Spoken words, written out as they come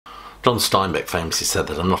John Steinbeck famously said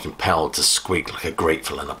that I'm not impelled to squeak like a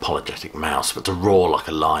grateful and apologetic mouse, but to roar like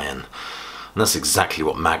a lion. And that's exactly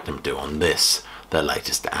what Magnum do on this, their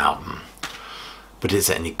latest album. But is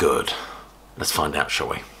it any good? Let's find out, shall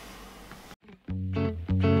we?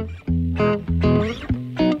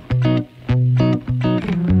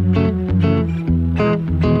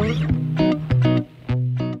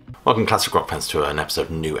 Welcome classic rock fans to an episode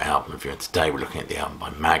of New Album Review, and today we're looking at the album by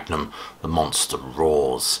Magnum, The Monster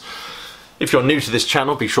Roars. If you're new to this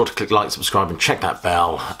channel, be sure to click like, subscribe and check that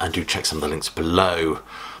bell, and do check some of the links below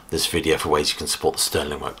this video for ways you can support the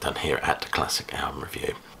sterling work done here at the Classic Album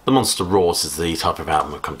Review. The Monster Roars is the type of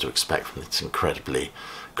album we've come to expect from this incredibly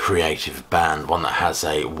creative band, one that has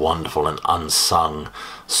a wonderful and unsung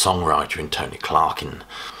songwriter in Tony Clarkin.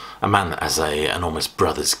 A man that has an almost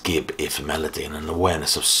Brothers Gibb-if melody and an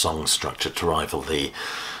awareness of song structure to rival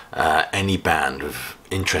any band with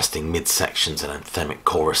interesting mid-sections and anthemic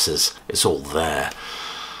choruses. It's all there.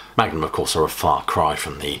 Magnum, of course, are a far cry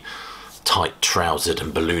from the tight-trousered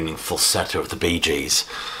and ballooning falsetto of the Bee Gees.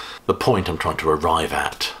 The point I'm trying to arrive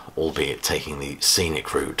at, albeit taking the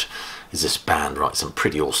scenic route, is this band writes some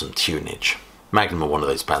pretty awesome tunage. Magnum are one of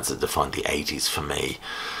those bands that defined the 80s for me.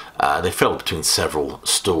 They fell between several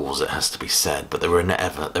stools, it has to be said, but they were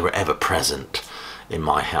ever present in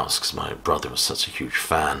my house because my brother was such a huge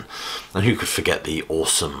fan. And who could forget the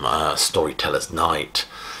awesome Storyteller's Night?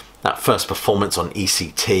 That first performance on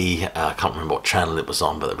ECT, I can't remember what channel it was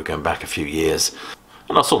on, but they were going back a few years.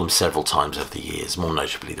 And I saw them several times over the years, more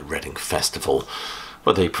notably the Reading Festival,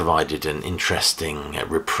 where they provided an interesting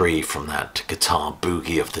reprieve from that guitar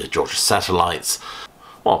boogie of the Georgia Satellites,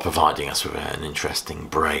 while providing us with an interesting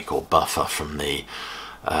break or buffer from the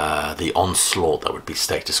onslaught that would be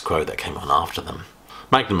Status Quo that came on after them.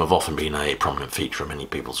 Magnum have often been a prominent feature on many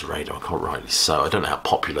people's radar, quite rightly so. I don't know how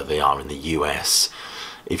popular they are in the US.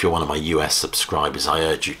 If you're one of my US subscribers, I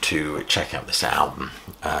urge you to check out this album.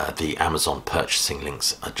 The Amazon purchasing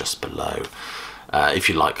links are just below. If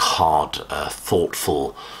you like hard,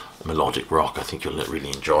 thoughtful, melodic rock, I think you'll really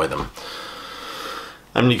enjoy them.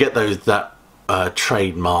 And when you get that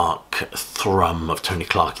trademark thrum of Tony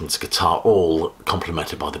Clarkin's guitar, all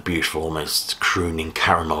complemented by the beautiful, almost crooning,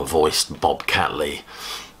 caramel-voiced Bob Catley.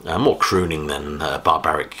 More crooning than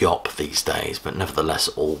Barbaric Yop these days, but nevertheless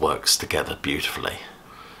all works together beautifully.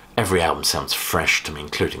 Every album sounds fresh to me,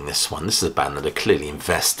 including this one. This is a band that are clearly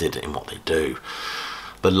invested in what they do.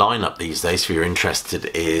 The lineup these days, if you're interested,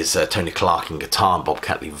 is Tony Clarkin guitar and Bob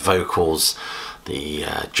Catley vocals, the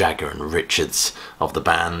Jagger and Richards of the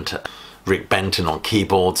band, Rick Benton on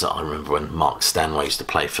keyboards. I remember when Mark Stanway used to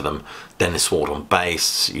play for them. Dennis Ward on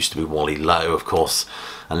bass, used to be Wally Lowe, of course,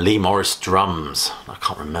 and Lee Morris drums. I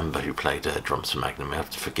can't remember who played drums for Magnum, you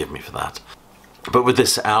have to forgive me for that. But with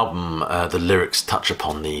this album, the lyrics touch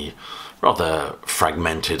upon the rather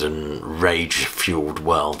fragmented and rage-fueled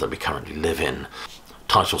world that we currently live in.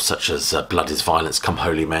 Titles such as Blood is Violence, Come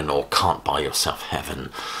Holy Men, or Can't Buy Yourself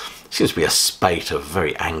Heaven. Seems to be a spate of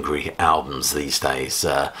very angry albums these days.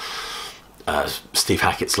 Steve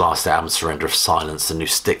Hackett's last album, Surrender of Silence, the new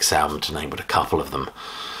Styx album, to name but a couple of them.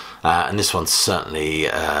 And this one certainly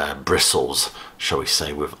bristles, shall we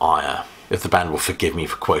say, with ire. If the band will forgive me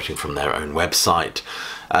for quoting from their own website,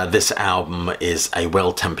 this album is a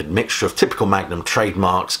well-tempered mixture of typical Magnum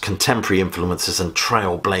trademarks, contemporary influences and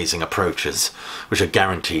trailblazing approaches, which are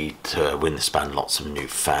guaranteed to win this band lots of new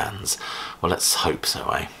fans. Well, let's hope so,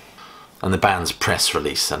 eh? And the band's press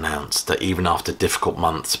release announced that even after difficult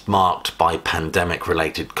months marked by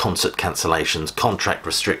pandemic-related concert cancellations, contract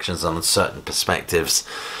restrictions and uncertain perspectives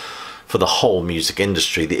for the whole music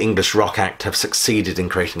industry, the English rock act have succeeded in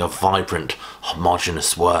creating a vibrant,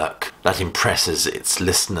 homogeneous work that impresses its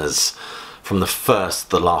listeners from the first to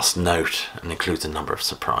the last note and includes a number of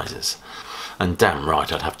surprises. And damn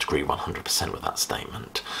right, I'd have to agree 100% with that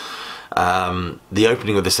statement. The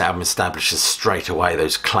opening of this album establishes straight away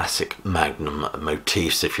those classic Magnum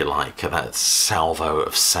motifs, if you like, that salvo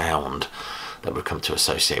of sound that we've come to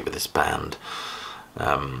associate with this band.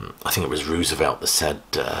 I think it was Roosevelt that said,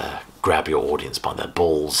 grab your audience by their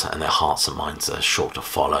balls and their hearts and minds are sure to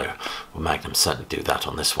follow. Well, Magnum certainly do that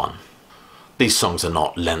on this one. These songs are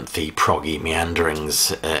not lengthy, proggy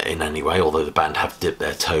meanderings in any way, although the band have dipped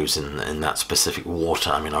their toes in that specific water.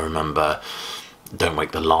 I mean, I remember Don't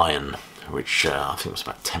Wake the Lion, which I think was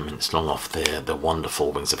about 10 minutes long off the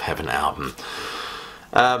wonderful Wings of Heaven album.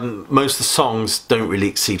 Most of the songs don't really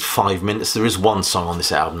exceed 5 minutes. There is one song on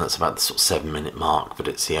this album that's about the sort of 7-minute mark, but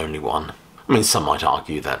it's the only one. I mean, some might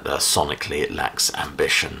argue that sonically it lacks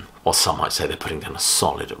ambition, or some might say they're putting down a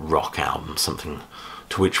solid rock album, something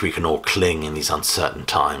to which we can all cling in these uncertain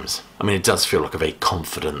times. I mean, it does feel like a very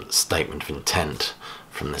confident statement of intent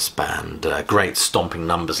from this band. Great stomping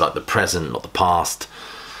numbers like The Present, Not the Past,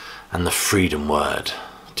 and The Freedom Word.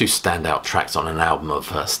 Two standout tracks on an album of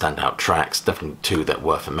standout tracks. Definitely two that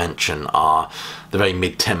worth a mention are the very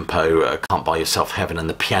mid-tempo Can't Buy Yourself Heaven and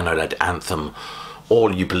the piano-led anthem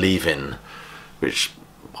All You Believe In, which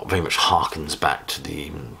very much harkens back to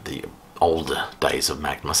the older days of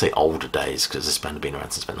Magnum. I say older days because this band had been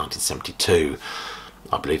around since about 1972.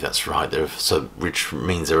 I believe that's right. Which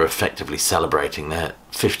means they're effectively celebrating their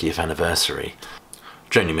 50th anniversary.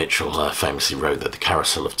 Joni Mitchell famously wrote that the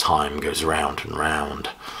carousel of time goes round and round,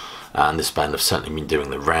 and this band have certainly been doing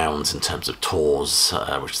the rounds in terms of tours,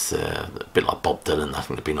 which is a bit like Bob Dylan. I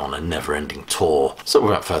think they've been on a never-ending tour. So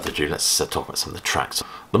without further ado, let's talk about some of the tracks.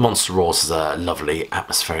 The Monster Roars is a lovely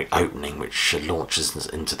atmospheric opening which launches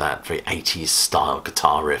into that very 80s style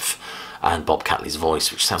guitar riff and Bob Catley's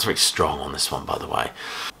voice, which sounds very strong on this one, by the way.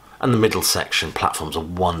 And the middle section platforms a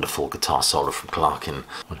wonderful guitar solo from Clarkin.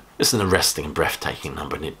 It's an arresting and breathtaking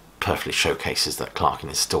number, and it perfectly showcases that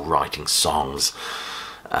Clarkin is still writing songs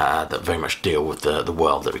that very much deal with the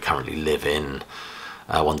world that we currently live in.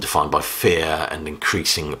 One defined by fear and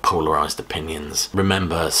increasing polarised opinions.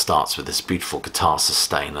 Remember starts with this beautiful guitar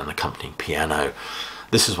sustain and accompanying piano.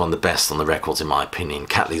 This is one of the best on the records in my opinion.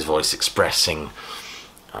 Catley's voice expressing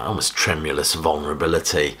almost tremulous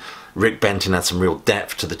vulnerability. Rick Benton had some real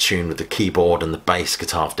depth to the tune with the keyboard, and the bass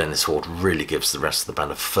guitar of Dennis Ward really gives the rest of the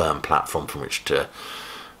band a firm platform from which to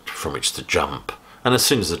jump. And as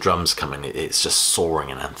soon as the drums come in, it's just soaring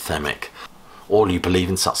and anthemic. All You Believe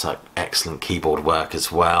In, such excellent keyboard work as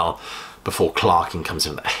well, before Clarkin comes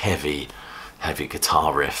in with a heavy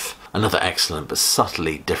guitar riff. Another excellent but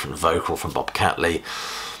subtly different vocal from Bob Catley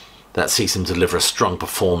that sees him deliver a strong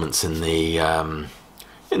performance in the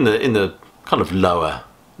kind of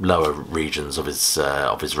lower regions of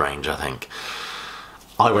his range, I think.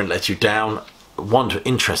 I Won't Let You Down. One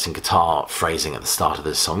interesting guitar phrasing at the start of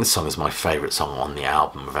this song. This song is my favourite song on the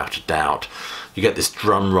album, without a doubt. You get this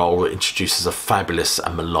drum roll that introduces a fabulous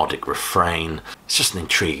and melodic refrain. It's just an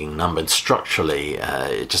intriguing number, and structurally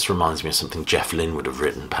it just reminds me of something Jeff Lynne would have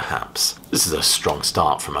written, perhaps. This is a strong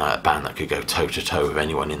start from a band that could go toe-to-toe with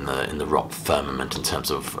anyone in the rock firmament in terms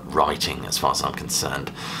of writing, as far as I'm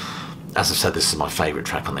concerned. As I've said, this is my favourite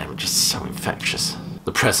track on the album, just so infectious.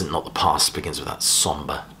 The Present, Not the Past begins with that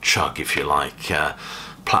sombre chug, if you like,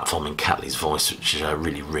 platforming Catley's voice, which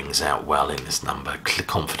really rings out well in this number,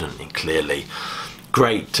 confidently, clearly.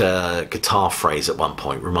 Great guitar phrase at one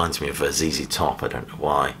point, reminds me of ZZ Top, I don't know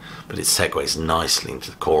why, but it segues nicely into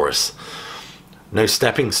the chorus. No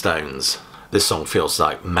Stepping Stones. This song feels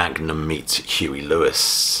like Magnum meets Huey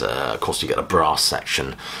Lewis. Of course, you get a brass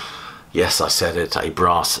section. Yes, I said it, a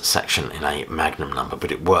brass section in a Magnum number,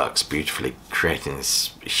 but it works beautifully, creating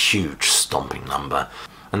this huge stomping number.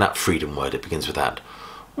 And that Freedom Word, it begins with that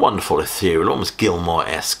wonderful ethereal, almost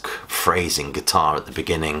Gilmour-esque phrasing guitar at the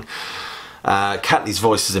beginning. Catley's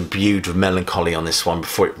voice is imbued with melancholy on this one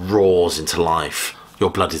before it roars into life. Your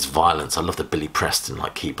Blood Is Violence. I love the Billy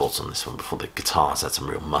Preston-like keyboards on this one before the guitars had some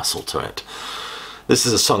real muscle to it. This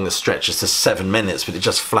is a song that stretches to 7 minutes, but it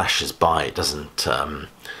just flashes by. It doesn't...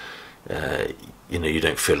 you know, you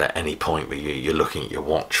don't feel at any point where you're looking at your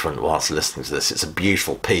watch whilst listening to this. It's a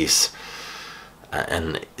beautiful piece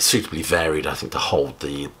and suitably varied, I think, to hold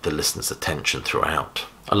the listener's attention throughout.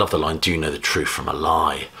 I love the line, do you know the truth from a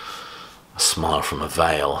lie? A smile from a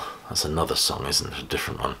veil. That's another song, isn't it? A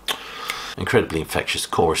different one. Incredibly infectious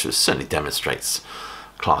chorus, which certainly demonstrates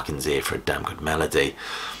Clarkin's ear for a damn good melody.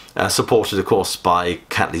 Supported, of course, by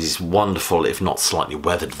Catley's wonderful, if not slightly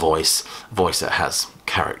weathered voice. A voice that has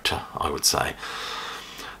character, I would say.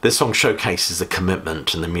 This song showcases the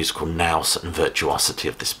commitment and the musical nous and virtuosity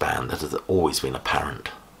of this band that has always been apparent.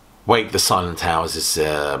 Wake the Silent Hours is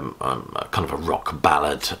kind of a rock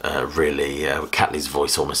ballad, really, with Catley's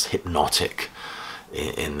voice almost hypnotic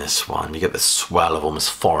in this one. You get this swell of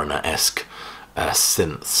almost foreigner-esque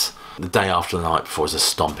synths. The Day After the Night Before is a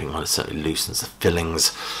stomping one. It certainly loosens the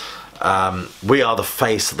fillings. We are the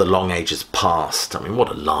face of the long ages past. I mean, what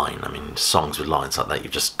a line. I mean, songs with lines like that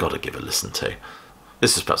you've just got to give a listen to.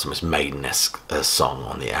 This is perhaps the most Maiden-esque song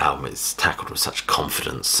on the album. It's tackled with such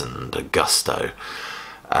confidence and gusto.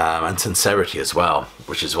 And sincerity as well,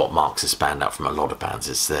 which is what marks this band out from a lot of bands.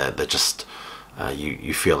 Is they're just...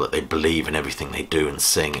 you feel that they believe in everything they do and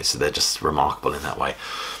sing. They're just remarkable in that way.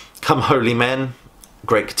 Come Holy Men.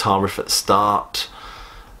 Great guitar riff at the start.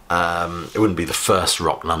 It wouldn't be the first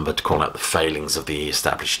rock number to call out the failings of the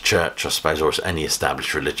established church, I suppose, or any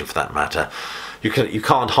established religion for that matter. You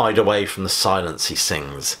can't hide away from the silence he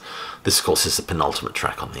sings. This, of course, is the penultimate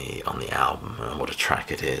track on the album, and what a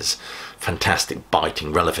track it is. Fantastic,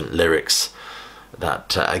 biting, relevant lyrics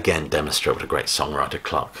that, again, demonstrate what a great songwriter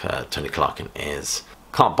Tony Clarkin is.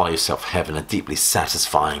 Can't Buy Yourself Heaven, a deeply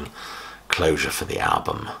satisfying closure for the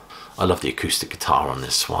album. I love the acoustic guitar on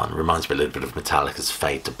this one. Reminds me a little bit of Metallica's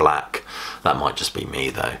Fade to Black. That might just be me,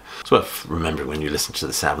 though. It's worth remembering when you listen to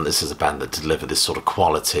this album, this is a band that deliver this sort of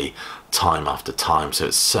quality time after time, so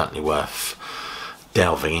it's certainly worth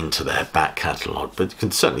delving into their back catalogue. But you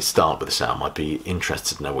can certainly start with this album. I'd be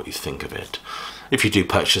interested to know what you think of it. If you do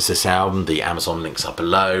purchase this album, the Amazon links are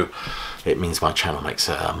below. It means my channel makes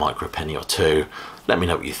a micro penny or two. Let me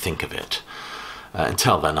know what you think of it.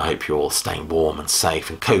 Until then, I hope you're all staying warm and safe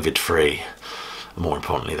and COVID-free, and more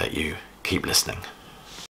importantly, that you keep listening.